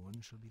 No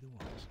one shall be the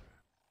wiser.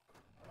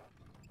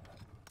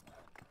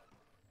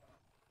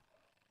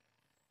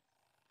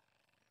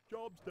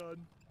 Job's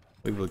done.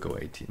 We will go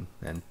 18,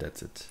 and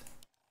that's it.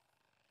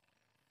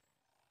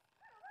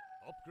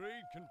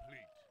 Upgrade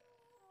complete.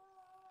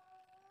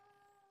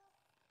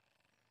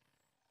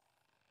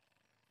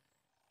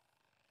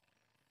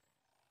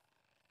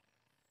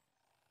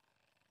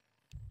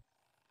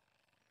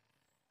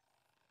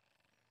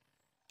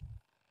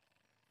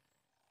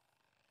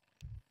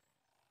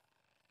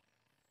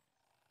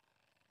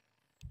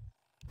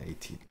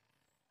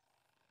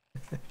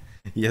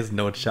 He has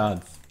no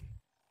chance.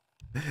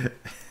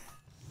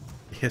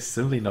 He has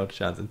simply no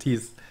chance. And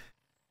he's...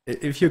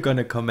 If you're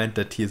gonna comment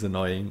that he's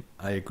annoying,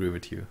 I agree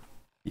with you.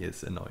 He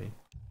is annoying.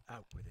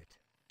 Out with it.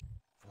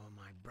 For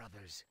my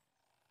brothers.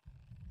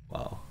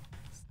 Wow.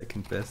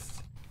 Second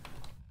best.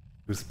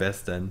 Who's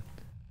best then?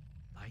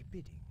 By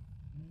bidding.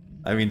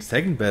 I mean,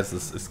 second best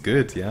is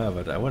good, yeah,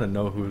 but I wanna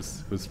know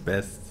who's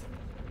best.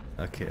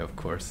 Okay, of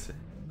course.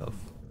 Self.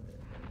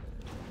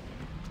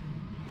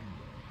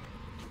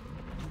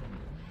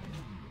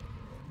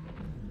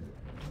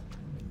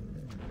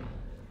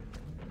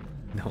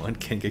 No one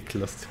can get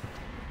close to me.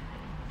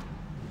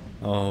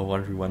 Oh,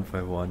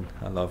 1v151.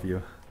 I love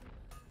you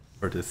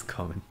for this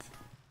comment.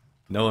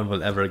 No one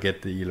will ever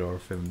get the elo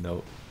of him,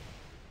 no.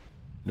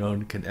 No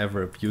one can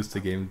ever abuse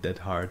the game that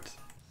hard.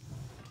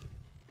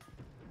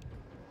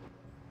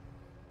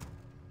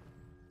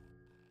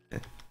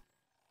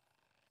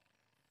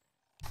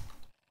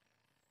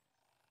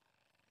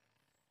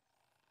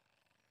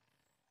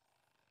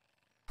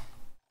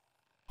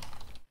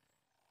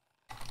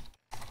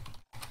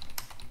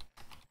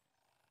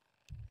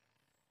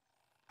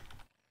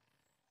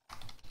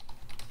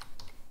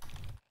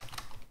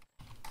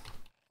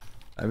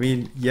 I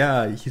mean,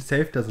 yeah, he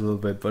saved us a little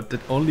bit, but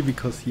that only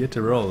because he had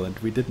the roll and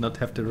we did not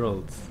have the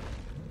rolls.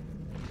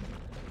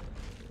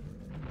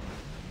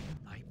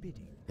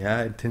 Yeah,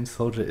 and Tin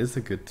Soldier is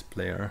a good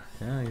player.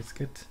 Yeah, he's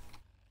good.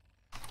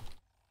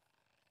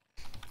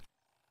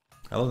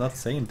 I will not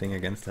say anything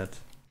against that.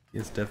 He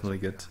is definitely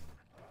good.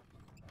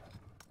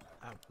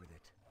 Out with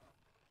it.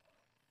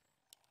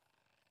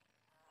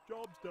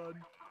 Job's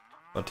done.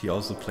 But he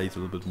also plays a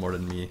little bit more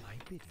than me. By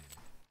bidding.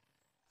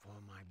 For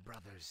my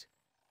brothers.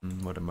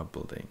 What am I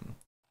building?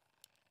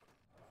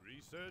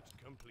 Research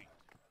complete.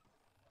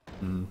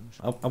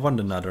 I want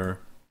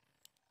another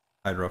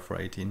Hydra for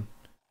 18.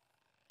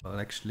 Well,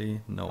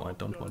 actually, no, I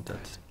don't want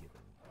that.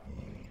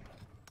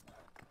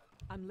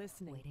 I'm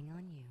listening. Waiting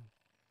on you.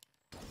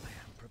 I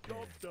am prepared.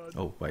 Job's done.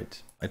 Oh,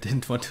 wait. I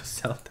didn't want to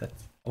sell that.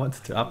 I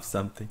wanted to up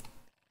something.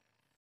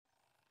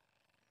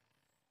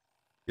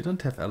 You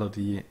don't have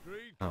LOD.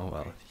 Oh,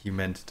 well, he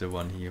meant the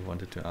one he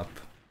wanted to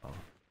up. Oh.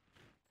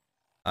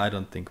 I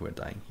don't think we're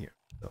dying here,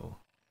 so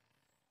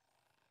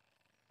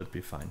should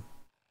be fine.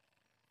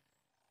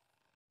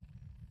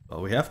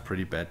 Well, we have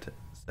pretty bad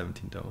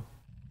 17 though.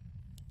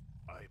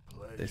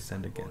 They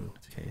send again.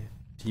 Okay,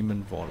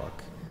 Demon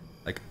Warlock.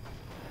 Like,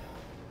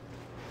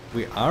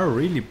 we are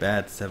really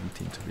bad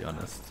 17 to be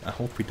honest. I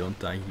hope we don't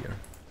die here.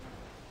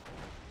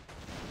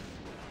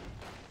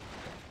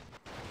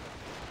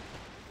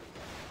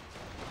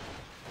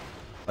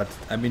 But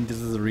I mean,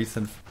 this is a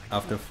recent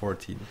after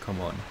 14.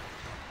 Come on.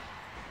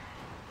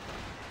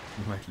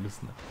 We might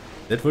lose now.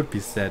 That would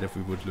be sad if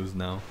we would lose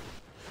now.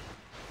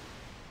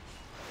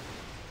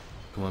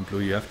 Come on, Blue,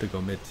 you have to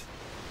go mid.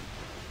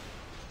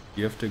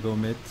 You have to go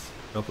mid.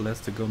 Purple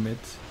has to go mid.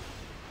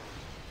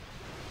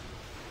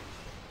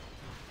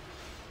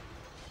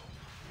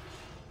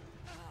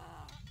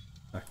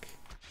 Fuck.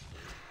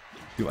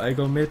 Do I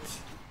go mid?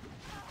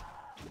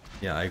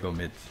 Yeah, I go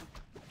mid.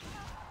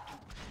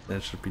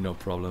 That should be no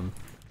problem.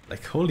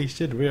 Like, holy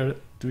shit, we are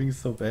doing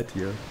so bad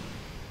here.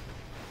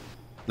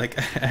 Like,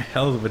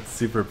 hell with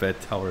super bad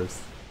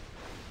towers.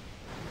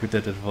 Good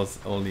that it was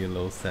only a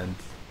low sand.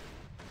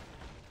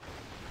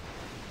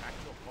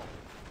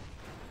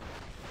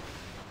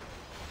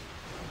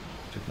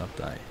 Should not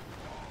die.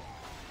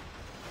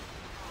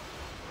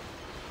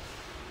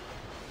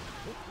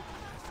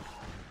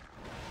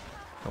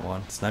 Come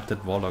on, snipe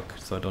that Warlock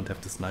so I don't have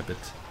to snipe it.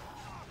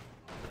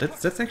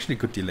 That's actually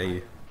good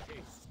delay.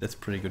 That's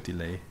pretty good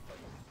delay.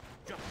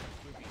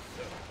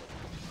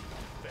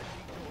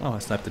 Oh, I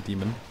sniped the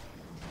demon.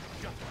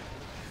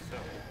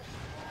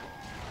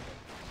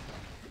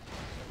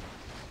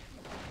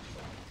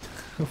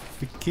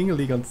 King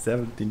League on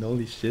 17,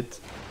 holy shit.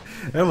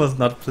 That was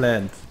not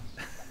planned.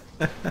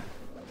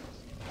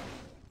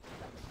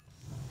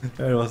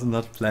 That was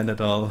not planned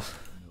at all.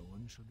 No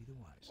one shall be the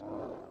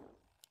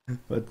wiser.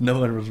 But no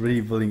one was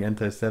really bullying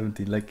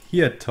anti-17. Like, he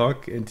had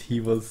talk and he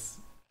was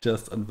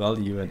just on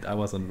value and I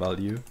was on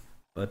value.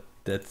 But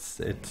that's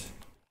it.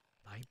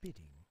 My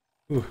bidding.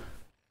 Ooh.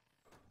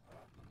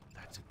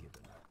 That's a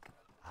given.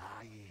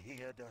 I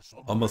hear the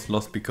song. Almost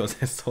lost because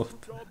I sold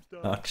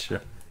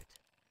Archer.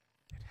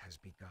 It has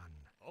begun.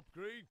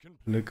 Upgrade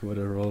complete. Look what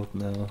I rolled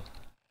now.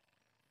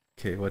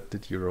 Okay, what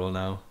did you roll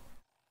now?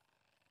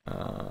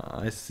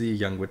 I see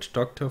Young Witch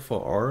Doctor for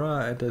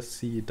Aura and I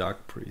see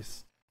Dark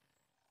Priest.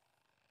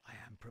 I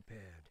am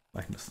prepared.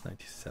 Minus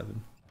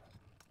 97.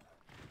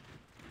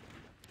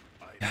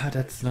 Yeah,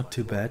 that's not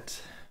too bad.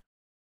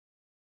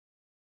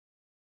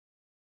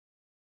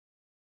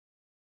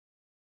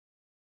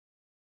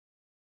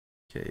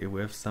 Okay,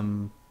 we have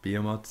some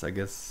behemoths, I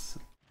guess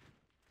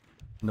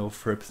no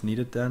frips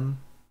needed then.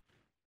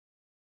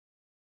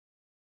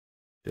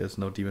 There's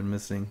no demon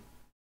missing.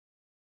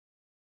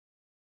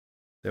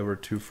 There were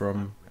 2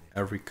 from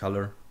every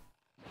color.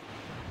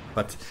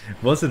 But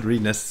was it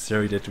really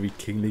necessary that we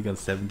King League on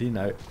 17?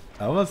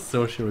 I was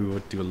so sure we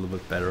would do a little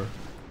bit better.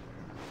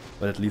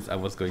 But at least I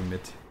was going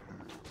mid.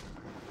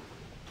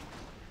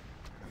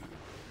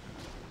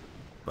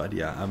 But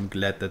yeah, I'm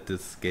glad that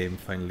this game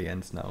finally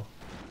ends now.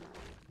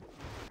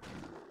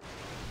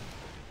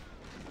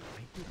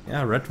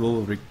 Yeah, Red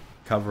will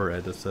recover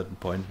at a certain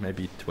point,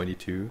 maybe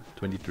 22,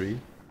 23. I am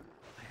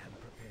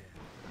prepared.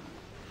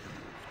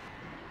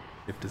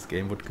 If this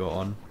game would go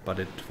on, but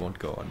it won't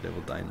go on, they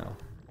will die now.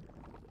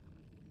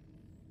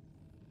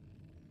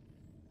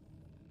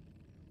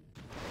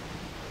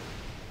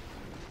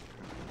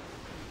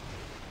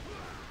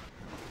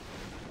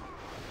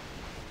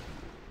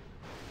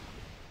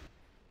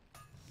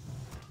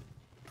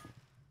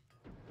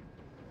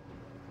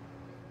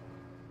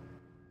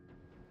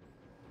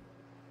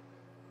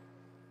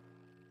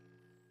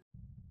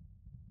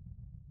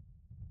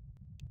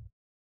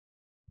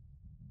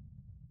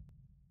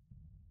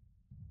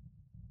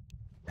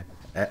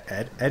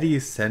 Eddie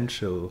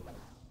Essential.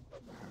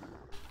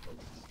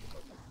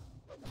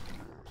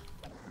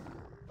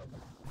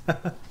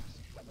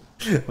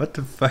 What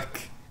the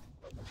fuck?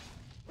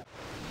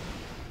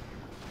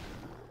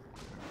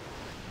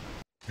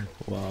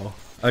 Wow.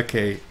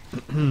 Okay.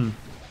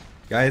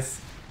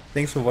 Guys,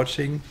 thanks for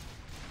watching.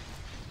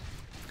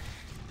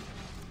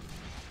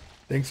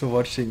 Thanks for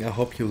watching. I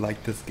hope you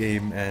liked this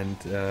game and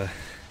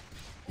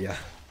yeah.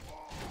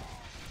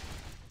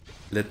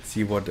 Let's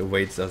see what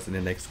awaits us in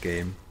the next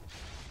game.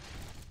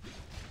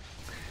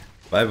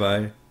 Bye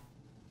bye.